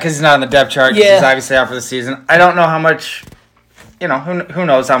Crawford. Because he's not on the depth chart. Yeah. He's obviously out for the season. I don't know how much, who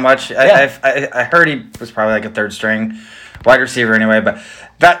knows how much. Yeah. I heard he was probably like a third string wide receiver anyway, but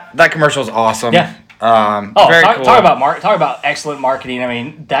that commercial is awesome. Yeah. Very cool. Talk about excellent marketing. I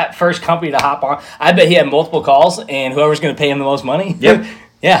mean, that first company to hop on, I bet he had multiple calls, and whoever's going to pay him the most money. Yep.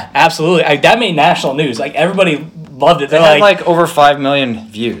 Yeah, absolutely. That made national news. Like, everybody loved it. They had like over 5 million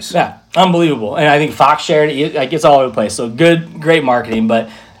views. Yeah, unbelievable. And I think Fox shared it. Like, it's all over the place. So great marketing.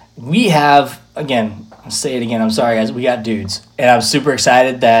 But we have, again, I'll say it again. I'm sorry, guys. We got dudes. And I'm super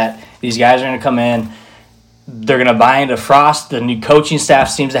excited that these guys are going to come in. They're going to buy into Frost. The new coaching staff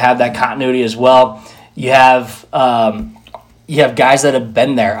seems to have that continuity as well. You have guys that have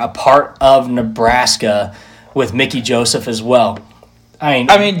been there, a part of Nebraska with Mickey Joseph as well. I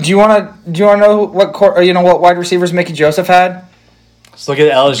mean, do you want to know what wide receivers Mickey Joseph had? Let's look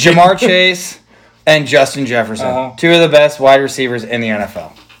at LSU. Jamar Chase and Justin Jefferson, uh-huh. Two of the best wide receivers in the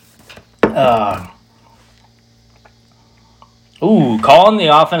NFL. Calling the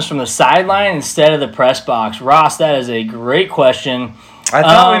offense from the sideline instead of the press box. Ross, that is a great question. I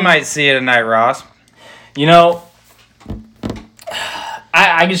thought we might see it tonight, Ross.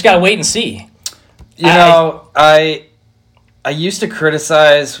 I just got to wait and see. I used to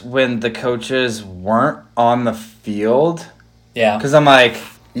criticize when the coaches weren't on the field. Yeah. Because I'm like,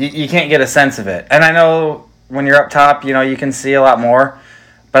 you can't get a sense of it. And I know when you're up top, you can see a lot more.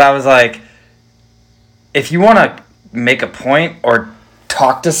 But I was like, if you want to make a point or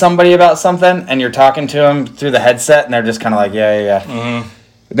talk to somebody about something and you're talking to them through the headset and they're just kind of like, yeah. Mm-hmm.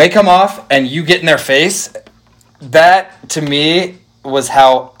 They come off and you get in their face. That, to me, was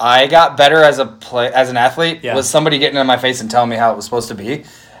how I got better as an athlete. Yeah. Was somebody getting in my face and telling me how it was supposed to be.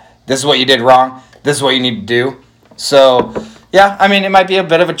 This is what you did wrong. This is what you need to do. So, yeah, I mean, it might be a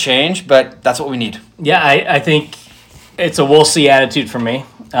bit of a change, but that's what we need. Yeah, I think it's a we'll see attitude for me.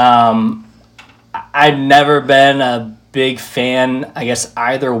 I've never been a big fan, I guess,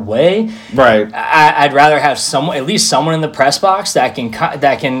 either way. Right. I'd rather have at least someone in the press box that can have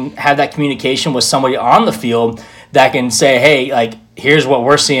that communication with somebody on the field that can say, hey, like, here's what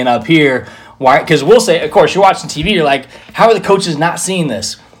we're seeing up here. Why? Because we'll say, of course, you're watching TV, you're like, how are the coaches not seeing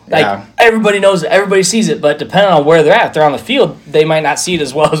this? Like, everybody knows it, everybody sees it, but depending on where they're at, if they're on the field, they might not see it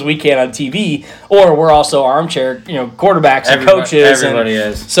as well as we can on TV, or we're also armchair, quarterbacks and coaches. Everybody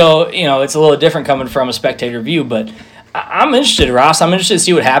is. So, it's a little different coming from a spectator view, but I'm interested, Ross. I'm interested to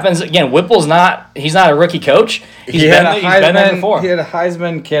see what happens. Again, Whipple's he's not a rookie coach. He's been there before. He had a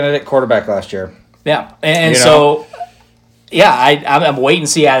Heisman candidate quarterback last year. Yeah, and so, I'm wait and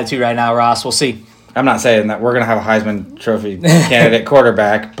see attitude right now, Ross. We'll see. I'm not saying that we're going to have a Heisman Trophy candidate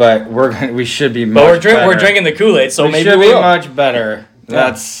quarterback, but we should be much better. But we're drinking the Kool-Aid, so maybe we should be much better.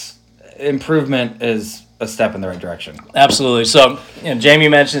 That's improvement is a step in the right direction. Absolutely. So, Jamie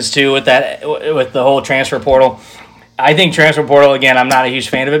mentions too with the whole transfer portal. I think transfer portal, again, I'm not a huge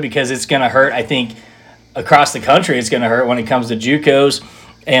fan of it because it's going to hurt. I think across the country it's going to hurt when it comes to JUCOs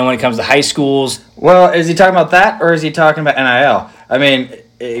and when it comes to high schools. Well, is he talking about that or is he talking about NIL? I mean,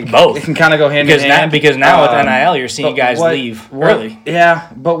 Both. It can kind of go hand because in hand. Because now with NIL, you're seeing guys leave early.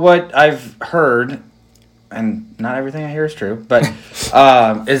 Yeah, but what I've heard, and not everything I hear is true, but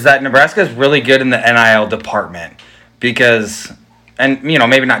is that Nebraska is really good in the NIL department because, and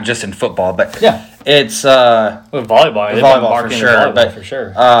maybe not just in football, but it's with volleyball, for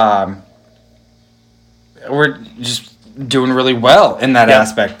sure. We're just doing really well in that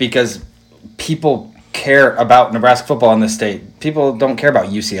aspect because people care about Nebraska football in this state. People don't care about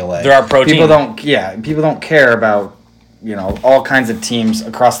UCLA. There are pro teams. People don't care about, all kinds of teams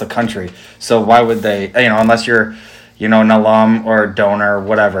across the country. So why would they, unless you're, an alum or a donor or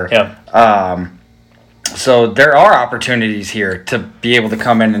whatever. Yeah. So there are opportunities here to be able to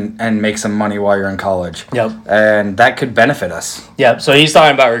come in and make some money while you're in college. Yep. And that could benefit us. Yep. So he's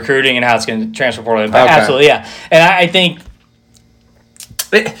talking about recruiting and how it's going to transfer portal impact. Okay. Absolutely, yeah. And I think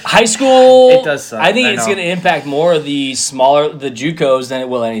high school, it does suck. I think it's going to impact more of the JUCOs than it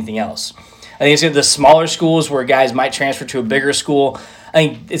will anything else. I think it's going to the smaller schools where guys might transfer to a bigger school. I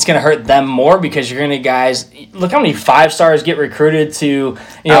think it's going to hurt them more because you're going to guys. Look how many 5-stars get recruited to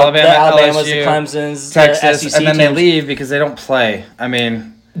Alabama, the Alabamas, LSU, the Clemsons, Texas, the SEC and then teams. they leave because they don't play. I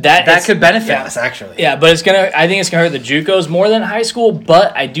mean, that could benefit us actually. Yeah, but I think it's going to hurt the JUCOs more than high school.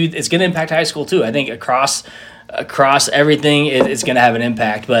 But it's going to impact high school too. I think across everything, it's going to have an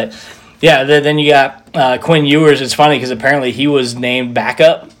impact. But yeah, then you got Quinn Ewers. It's funny because apparently he was named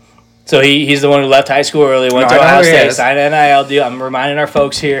backup. So he's the one who left high school early, went to Ohio State, signed an NIL deal. I'm reminding our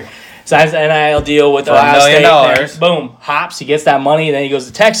folks here. Signs an NIL deal with Ohio State. Then, boom, hops. He gets that money, then he goes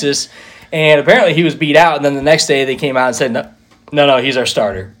to Texas. And apparently he was beat out. And then the next day they came out and said, no, he's our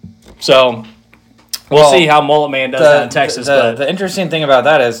starter. So we'll see how Mullet Man does that in Texas. The interesting thing about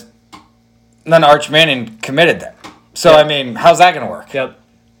that is then Arch Manning committed that. So, I mean, how's that going to work? Yep.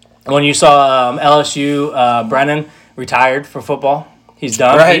 When you saw LSU, Brennan retired for football. He's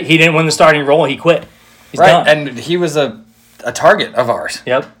done. Right. He didn't win the starting role. He quit. He's done. And he was a target of ours.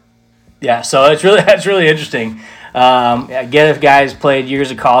 Yep. Yeah, so that's really interesting. Again, if guys played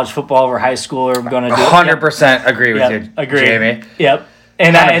years of college football or high school are going to do 100% agree with you, agree. Jamie. Yep.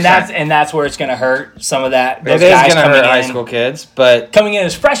 And that's where it's going to hurt some of that. Those guys going to hurt high school kids, but coming in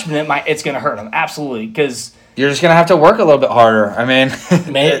as freshmen, it's going to hurt them absolutely because you're just going to have to work a little bit harder. I mean,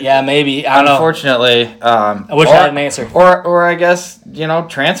 maybe. I don't know. Unfortunately, I wish I had an answer. Or I guess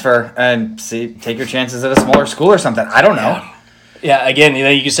transfer and take your chances at a smaller school or something. I don't know. Yeah. Again,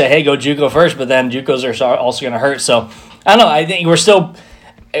 you can say, hey, go JUCO first, but then JUCOs are also going to hurt. So I don't know. I think we're still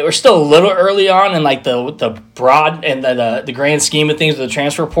a little early on in like the broad and the grand scheme of things with the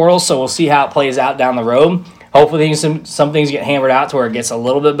transfer portal. So we'll see how it plays out down the road. Hopefully, some things get hammered out to where it gets a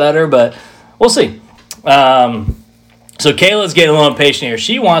little bit better, but we'll see. So Kayla's getting a little impatient here.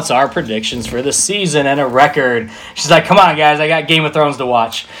 She wants our predictions for the season and a record. She's like, come on, guys, I got Game of Thrones to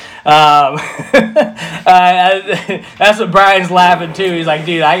watch. That's what Brian's laughing, too. He's like,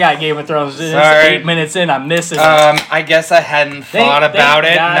 dude, I got Game of Thrones. It's 8 minutes in. I'm missing it. I guess I hadn't thought about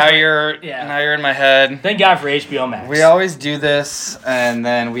it. Now you're in my head. Thank God for HBO Max. We always do this, and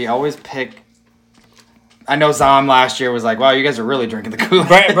then we always pick. I know Zom last year was like, wow, you guys are really drinking the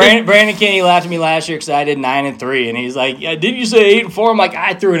Kool-Aid. Brandon Kinney laughed at me last year because I did 9-3, and he's like, yeah, didn't you say 8-4? I'm like,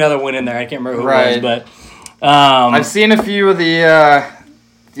 I threw another one in there. I can't remember who it was, but I've seen a few of the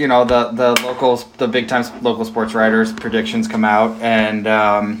the big time local sports writers' predictions come out, and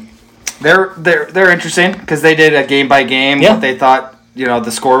they're interesting because they did a game by game what they thought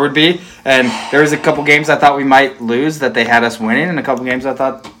the score would be, and there was a couple games I thought we might lose that they had us winning, and a couple games I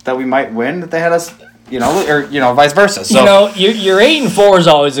thought that we might win that they had us. Or vice versa. So your 8-4 is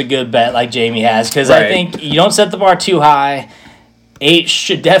always a good bet, like Jamie has, because I think you don't set the bar too high. 8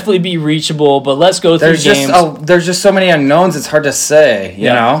 should definitely be reachable, but let's go through games. There's just so many unknowns. It's hard to say, you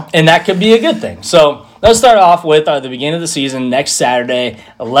know, and that could be a good thing. So let's start off with the beginning of the season next Saturday,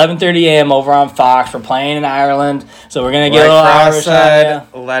 11:30 a.m. over on Fox. We're playing in Ireland, so we're gonna get a little Irish on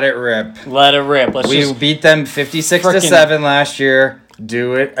you. Let it rip. Let it rip. We beat them 56-7 last year.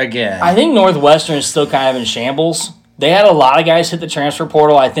 Do it again. I think Northwestern is still kind of in shambles. They had a lot of guys hit the transfer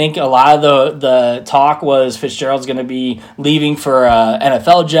portal. I think a lot of the talk was Fitzgerald's going to be leaving for an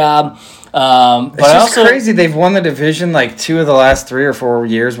NFL job. It's just crazy. They've won the division like 2 of the last 3 or 4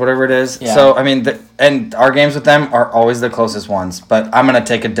 years, whatever it is. Yeah. So, I mean, and our games with them are always the closest ones. But I'm going to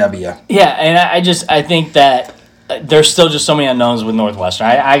take a W. Yeah, and I think that there's still just so many unknowns with Northwestern.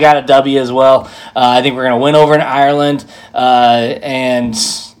 I got a W as well. I think we're going to win over in Ireland and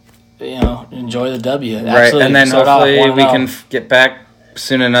enjoy the W. Right, absolutely. And then hopefully we can get back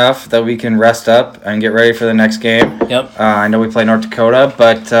soon enough that we can rest up and get ready for the next game. Yep. I know we play North Dakota,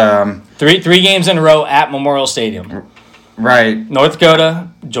 but three games in a row at Memorial Stadium. Right. North Dakota,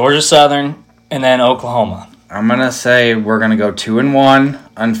 Georgia Southern, and then Oklahoma. I'm going to say we're going to go 2-1.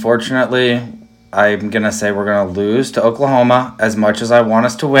 Unfortunately, I'm going to say we're going to lose to Oklahoma as much as I want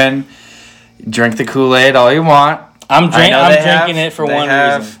us to win. Drink the Kool-Aid all you want. I'm drinking it for one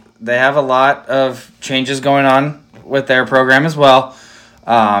reason. They have a lot of changes going on with their program as well.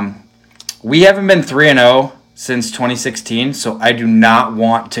 We haven't been 3-0 since 2016, so I do not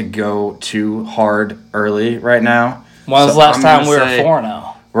want to go too hard early right now. When was the last time we were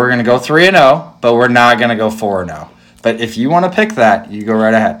 4-0? We're going to go 3-0, but we're not going to go 4-0. But if you want to pick that, you go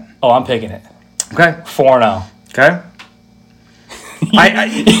right ahead. Oh, I'm picking it. Okay. 4-0. Okay. I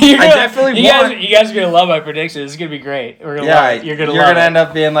definitely want. You guys are gonna love my prediction. It's gonna be great. We're gonna love it. You're gonna end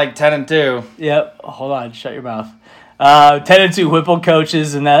up being like 10-2. Yep. Hold on. Shut your mouth. 10-2 Whipple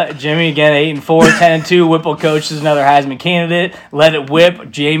coaches and Jimmy again 8-4. 10-2 Whipple coaches, another Heisman candidate. Let it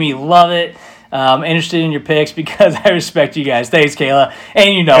whip. Jamie, love it. Interested in your picks because I respect you guys. Thanks, Kayla,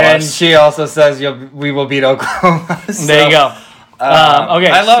 and you know us. And she also says we will beat Oklahoma. So, there you go.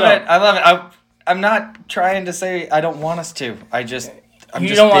 Okay. I love it. I love it. I'm not trying to say I don't want us to.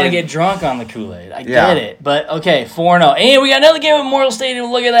 You don't want to get drunk on the Kool-Aid. I get it. But, okay, 4-0. And we got another game at Memorial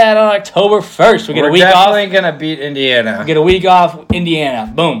Stadium. Look at that on October 1st. We get a week off. We're definitely going to beat Indiana. We get a week off. Indiana.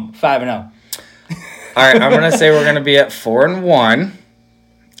 Boom. 5-0. All right, I'm going to say we're going to be at 4-1.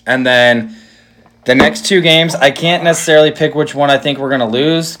 And then the next two games, I can't necessarily pick which one I think we're going to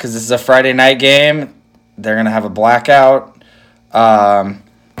lose because this is a Friday night game. They're going to have a blackout.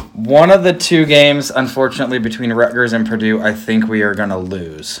 One of the two games, unfortunately, between Rutgers and Purdue, I think we are going to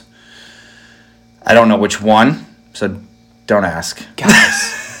lose. I don't know which one, so don't ask.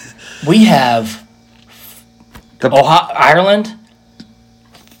 Guys, we have Ireland,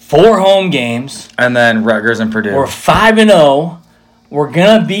 4 home games. And then Rutgers and Purdue. We're 5-0. We're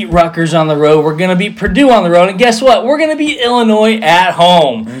going to beat Rutgers on the road. We're going to beat Purdue on the road. And guess what? We're going to beat Illinois at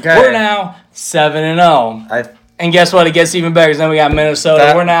home. Okay. We're now 7-0. And guess what? It gets even better because then we got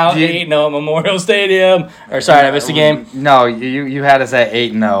Minnesota. We're now 8-0 at Memorial Stadium. Or sorry, I missed a game. No, you had us at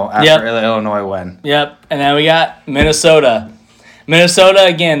 8-0 after the Illinois win. Yep. And then we got Minnesota. Minnesota,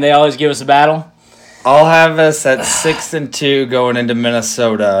 again, they always give us a battle. I'll have us at 6-2 going into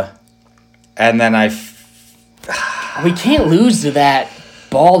Minnesota. And then we can't lose to that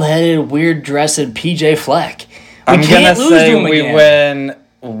bald-headed, weird-dressed PJ Fleck. I'm going to say we win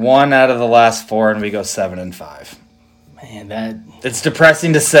 1 out of the last 4 and we go 7-5. Man, it's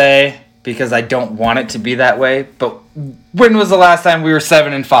depressing to say because I don't want it to be that way. But when was the last time we were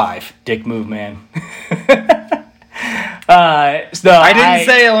 7-5? Dick move, man. I didn't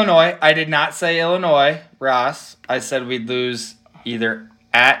say Illinois. I did not say Illinois, Ross. I said we'd lose either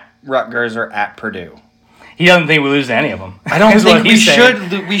at Rutgers or at Purdue. He doesn't think we lose to any of them. I don't think we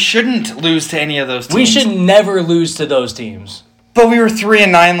should. We shouldn't lose to any of those teams. We should never lose to those teams. But we were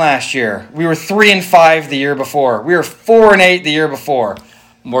 3-9 last year. We were 3-5 the year before. We were 4-8 the year before.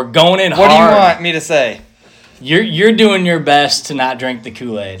 We're going in hard. What do you want me to say? You're doing your best to not drink the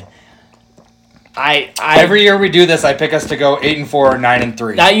Kool-Aid. Every year we do this, I pick us to go 8-4 or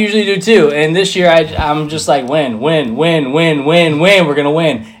 9-3. I usually do too. And this year I'm just like win. We're gonna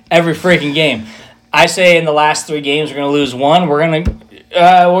win every freaking game. I say in the last 3 games we're gonna lose 1. We're gonna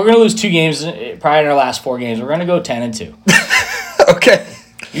lose 2 games probably in our last 4 games. We're gonna go 10-2. Okay.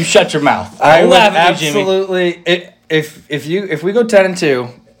 You shut your mouth. I would absolutely. If we go 10-2,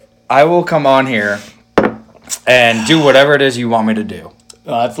 I will come on here and do whatever it is you want me to do.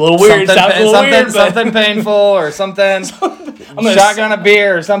 That's a little weird. Something painful or something. Shotgun a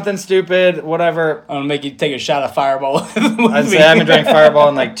beer or something stupid. Whatever. I'm gonna make you take a shot of Fireball. I'd say I haven't drank Fireball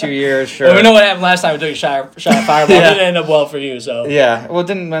in like 2 years. Sure. Well, we know what happened last time we took a shot of Fireball. It didn't end up well for you. So yeah. Well, it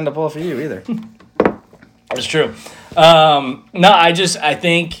didn't end up well for you either. It's true. I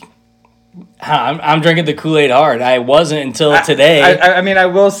think I'm drinking the Kool-Aid hard. I wasn't until today. I mean, I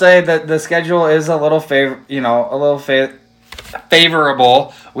will say that the schedule is a little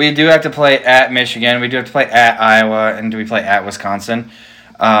favorable. We do have to play at Michigan. We do have to play at Iowa, and do we play at Wisconsin?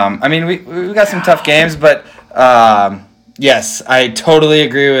 I mean, we got some tough games, but yes, I totally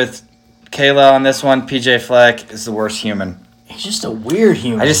agree with Kayla on this one. PJ Fleck is the worst human. He's just a weird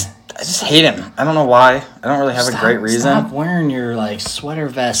human. I just hate him. I don't know why. I don't really have a great reason. Stop wearing your sweater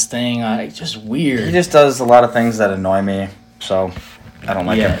vest thing. Just weird. He just does a lot of things that annoy me. So I don't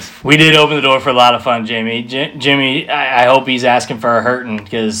like it. We did open the door for a lot of fun, Jamie. Jimmy, I hope he's asking for a hurting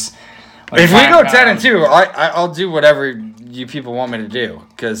because if we go 10-2, I'll do whatever you people want me to do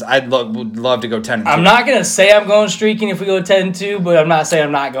because would love to go 10-2. I'm not gonna say I'm going streaking if we go 10-2, but I'm not saying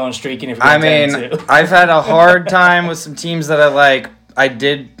I'm not going streaking if we go 10-2. I've had a hard time with some teams that I like.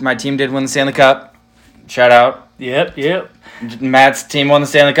 My team did win the Stanley Cup. Shout out. Yep. Matt's team won the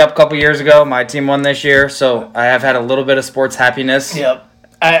Stanley Cup a couple years ago. My team won this year, so I have had a little bit of sports happiness. Yep.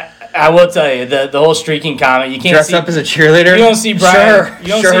 I will tell you the whole streaking comment. You can't Dress up as a cheerleader. You don't see Brian. Sure, you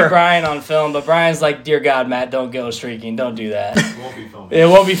don't see Brian on film, but Brian's like, "Dear God, Matt, don't go streaking. Don't do that." It won't be filming. It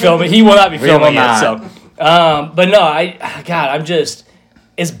won't be filming. He will not be We filming will it. not. So, but no, I'm just.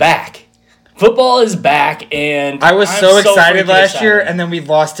 It's back. Football is back, and I was I'm so excited freaking last year, excited. and then we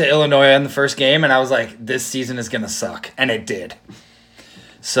lost to Illinois in the first game, and I was like, "This season is gonna suck," and it did.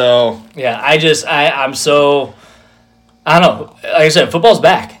 So Yeah, I'm so. I don't know. Like I said, football's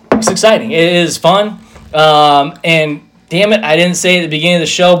back. It's exciting. It is fun. And damn it, I didn't say at the beginning of the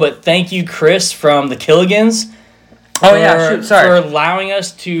show, but thank you, Chris from the Killigans. For allowing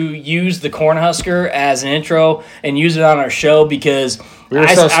us to use the Cornhusker as an intro and use it on our show because we were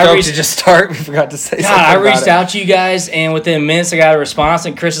so stoked to just start. We forgot to say something. I reached out to you guys, and within minutes I got a response,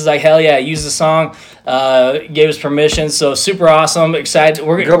 and Chris is like, "Hell yeah, use the song." Gave us permission, so super awesome, excited.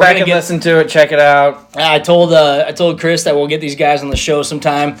 We're Go back and listen to it, check it out. I told Chris that we'll get these guys on the show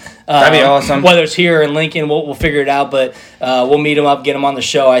sometime. That'd be awesome. Whether it's here or in Lincoln, we'll figure it out. But we'll meet them up, get them on the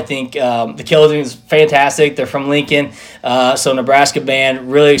show. I think the Killing is fantastic. They're from Lincoln, so Nebraska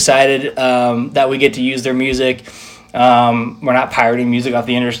band. Really excited that we get to use their music. We're not pirating music off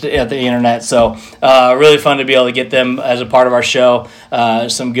the internet, so really fun to be able to get them as a part of our show.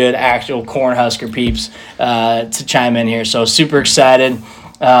 Some good actual Cornhusker peeps to chime in here, so super excited.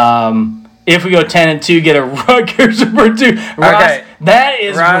 If we go 10-2, get a Rutgers number 2. Ross, Okay. that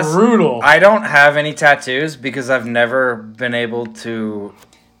is brutal. I don't have any tattoos because I've never been able to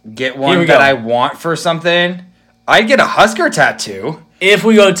get Here one we that go. I want for something. I'd get a Husker tattoo. If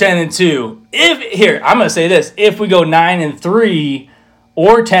we go 10-2, I'm gonna say this: if we go 9-3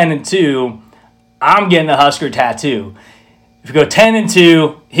 or 10-2, I'm getting a Husker tattoo. If we go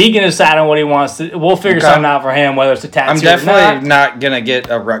 10-2, he can decide on what he wants to. We'll figure something out for him, whether it's a tattoo. I'm definitely not gonna get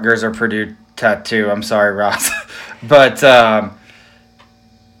a Rutgers or Purdue tattoo. I'm sorry, Ross, but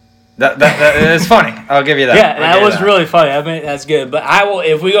that is funny. I'll give you that. Yeah, that was really funny. I mean, that's good. But I will.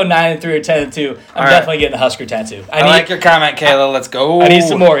 If we go 9-3 or 10-2, I'm definitely getting a Husker tattoo. I like your comment, Kayla. Let's go. I need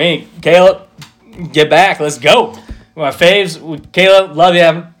some more ink. Kayla, get back. Let's go. My faves, Kayla.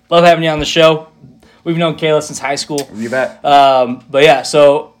 Love having you on the show. We've known Kayla since high school. You bet. But yeah,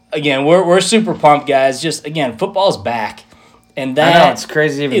 so again, we're super pumped, guys. Just again, football's back, and that I know, it's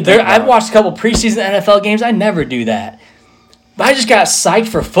crazy. To even think I've about. watched a couple preseason NFL games. I never do that. But I just got psyched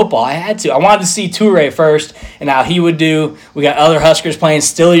for football. I had to. I wanted to see Toure first and how he would do. We got other Huskers playing.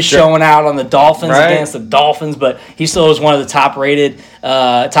 Stillie's showing out on the Dolphins against the Dolphins, but he still was one of the top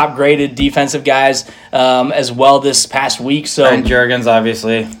graded defensive guys as well this past week. So And Juergens,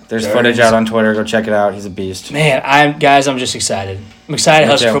 obviously. There's footage out on Twitter. Go check it out. He's a beast. Man, I'm just excited. I'm excited.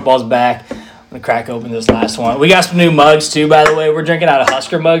 Me Husker too. football's back. I'm gonna crack open this last one. We got some new mugs too, by the way. We're drinking out of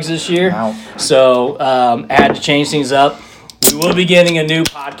Husker mugs this year. Wow. So I had to change things up. We will be getting a new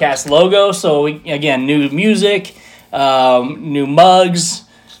podcast logo. So new music, new mugs.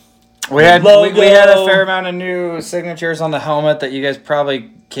 We had logo. we had a fair amount of new signatures on the helmet that you guys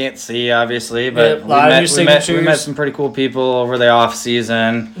probably can't see, obviously, but Yep, a lot of new we met signatures. some pretty cool people over the off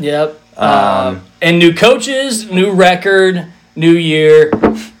season. Yep. Um, And new coaches, new record, new year.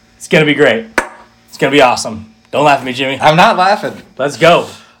 It's gonna be great. It's gonna be awesome. Don't laugh at me, Jimmy. I'm not laughing. Let's go.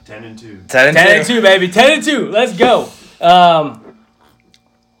 10-2. 10-2, baby. 10-2. Let's go.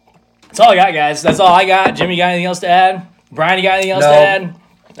 That's all I got, guys. That's all I got. Jimmy, you got anything else to add? Brian, you got anything else to No. add?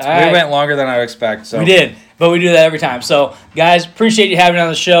 All right. We went longer than I would expect. So We did, but we do that every time. So, guys, appreciate you having me on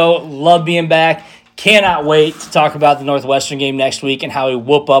the show. Love being back. Cannot wait to talk about the Northwestern game next week and how we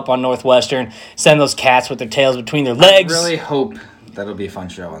whoop up on Northwestern, send those cats with their tails between their legs. really hope that'll be a fun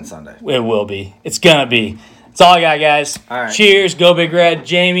show on Sunday. It will be. It's going to be. That's all I got, guys. All right. Cheers. Go Big Red.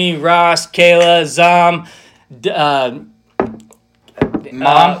 Jamie, Ross, Kayla, Zom,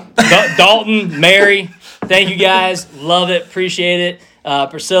 Mom? Dalton, Mary. Thank you, guys. Love it. Appreciate it.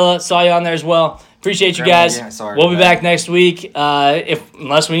 Priscilla, saw you on there as well. Appreciate you guys. Yeah, sorry We'll be about back next week.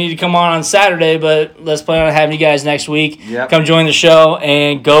 Unless we need to come on Saturday, but let's plan on having you guys next week. Yep. Come join the show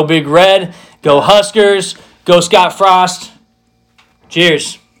and go Big Red. Go Huskers. Go Scott Frost.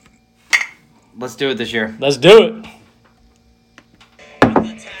 Cheers. Let's do it this year. Let's do it.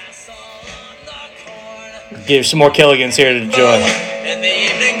 Give some more Killigans here to enjoy. In the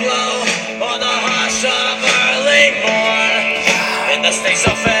evening glow, or the hush of early morn. In the state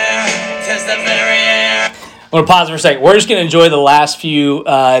so fair, 'tis the very air. I'm going to pause for a second. We're just going to enjoy the last few.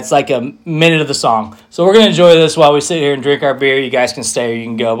 It's like a minute of the song. So we're going to enjoy this while we sit here and drink our beer. You guys can stay or you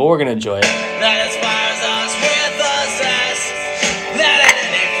can go, but we're going to enjoy it. That inspires us with a zest. Let it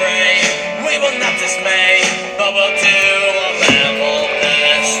be free. We will not dismay, but we'll do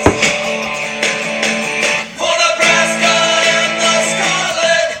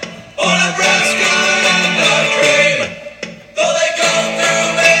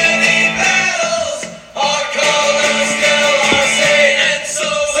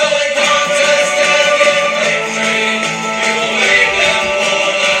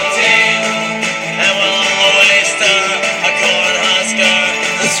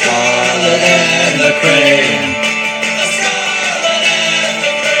the Crane. The Scarlet and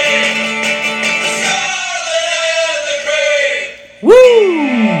the Crane. The Scarlet and the Crane. Woo!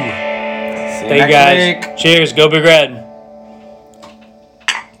 See you Thank you next guys. week. Cheers. Go Big Red.